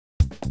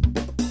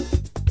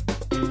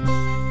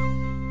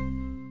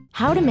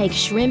How to make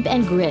shrimp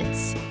and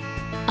grits.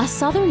 A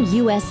southern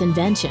U.S.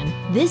 invention,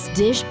 this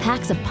dish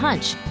packs a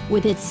punch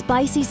with its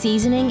spicy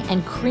seasoning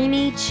and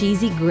creamy,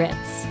 cheesy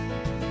grits.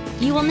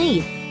 You will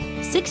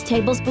need 6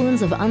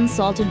 tablespoons of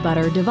unsalted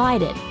butter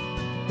divided,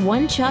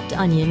 1 chopped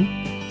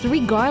onion, 3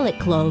 garlic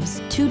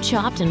cloves, 2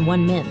 chopped and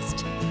 1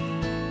 minced,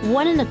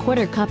 1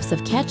 1/4 cups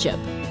of ketchup,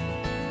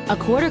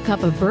 1/4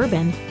 cup of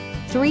bourbon,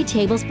 3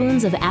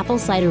 tablespoons of apple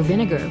cider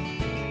vinegar,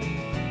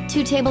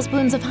 2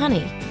 tablespoons of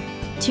honey,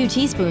 2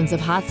 teaspoons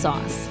of hot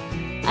sauce,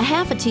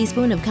 1/2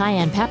 teaspoon of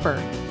cayenne pepper,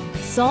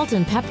 salt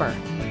and pepper,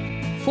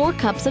 4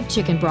 cups of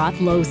chicken broth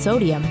low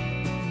sodium,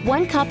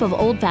 1 cup of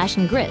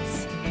old-fashioned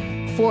grits,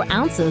 4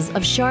 ounces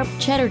of sharp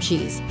cheddar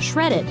cheese,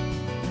 shredded,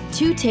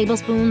 2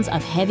 tablespoons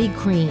of heavy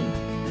cream,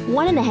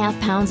 1½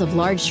 pounds of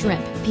large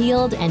shrimp,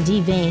 peeled and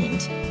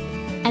deveined,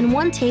 and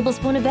 1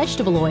 tablespoon of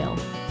vegetable oil.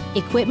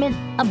 Equipment: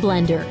 a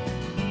blender.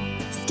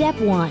 Step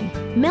 1.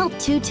 Melt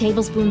 2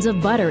 tablespoons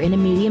of butter in a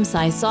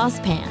medium-sized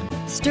saucepan.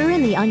 Stir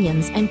in the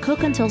onions and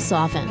cook until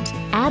softened.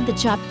 Add the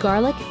chopped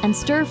garlic and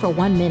stir for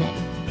 1 minute.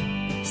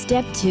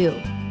 Step 2.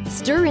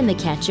 Stir in the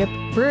ketchup,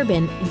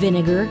 bourbon,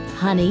 vinegar,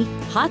 honey,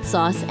 hot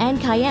sauce, and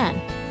cayenne.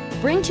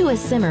 Bring to a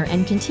simmer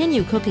and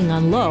continue cooking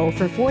on low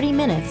for 40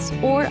 minutes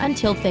or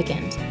until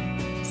thickened.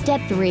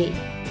 Step 3.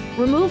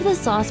 Remove the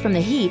sauce from the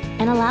heat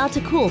and allow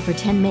to cool for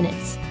 10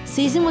 minutes.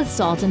 Season with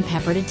salt and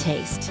pepper to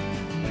taste.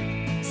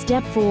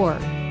 Step 4.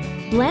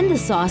 Blend the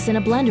sauce in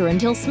a blender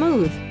until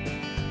smooth.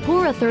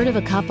 Pour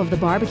 1/3 cup of the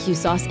barbecue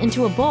sauce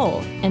into a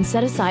bowl and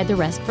set aside the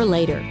rest for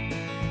later.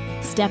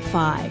 Step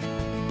 5.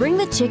 Bring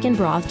the chicken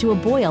broth to a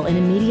boil in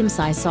a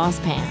medium-sized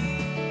saucepan.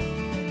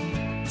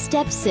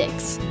 Step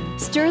 6.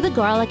 Stir the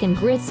garlic and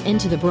grits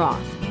into the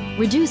broth.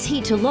 Reduce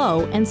heat to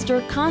low and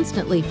stir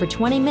constantly for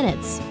 20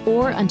 minutes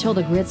or until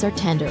the grits are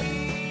tender.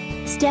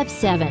 Step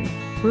 7.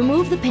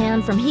 Remove the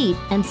pan from heat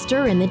and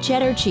stir in the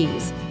cheddar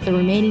cheese, the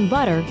remaining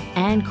butter,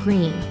 and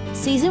cream.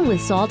 Season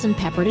with salt and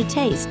pepper to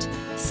taste.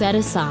 Set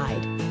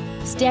aside.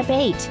 Step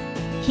 8.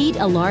 Heat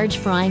a large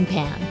frying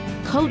pan.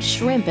 Coat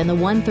shrimp in the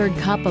 1/3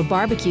 cup of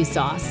barbecue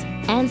sauce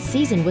and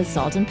season with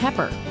salt and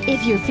pepper.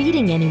 If you're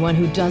feeding anyone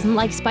who doesn't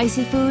like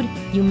spicy food,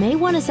 you may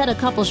want to set a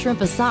couple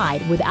shrimp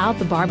aside without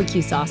the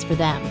barbecue sauce for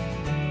them.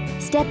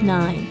 Step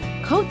 9.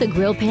 Coat the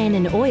grill pan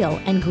in oil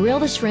and grill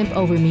the shrimp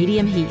over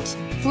medium heat.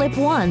 Flip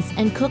once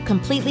and cook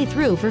completely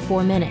through for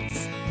 4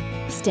 minutes.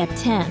 Step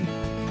 10.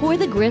 Pour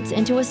the grits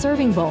into a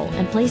serving bowl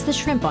and place the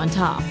shrimp on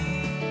top.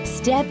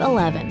 Step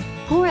 11.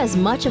 Pour as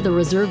much of the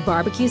reserved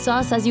barbecue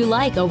sauce as you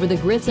like over the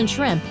grits and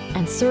shrimp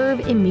and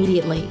serve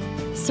immediately.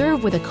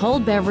 Serve with a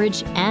cold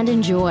beverage and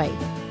enjoy.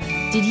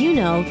 Did you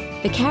know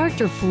the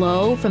character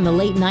Flo from the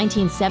late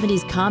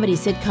 1970s comedy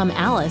sitcom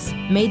Alice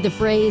made the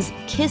phrase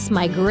 "kiss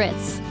my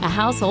grits" a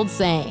household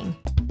saying?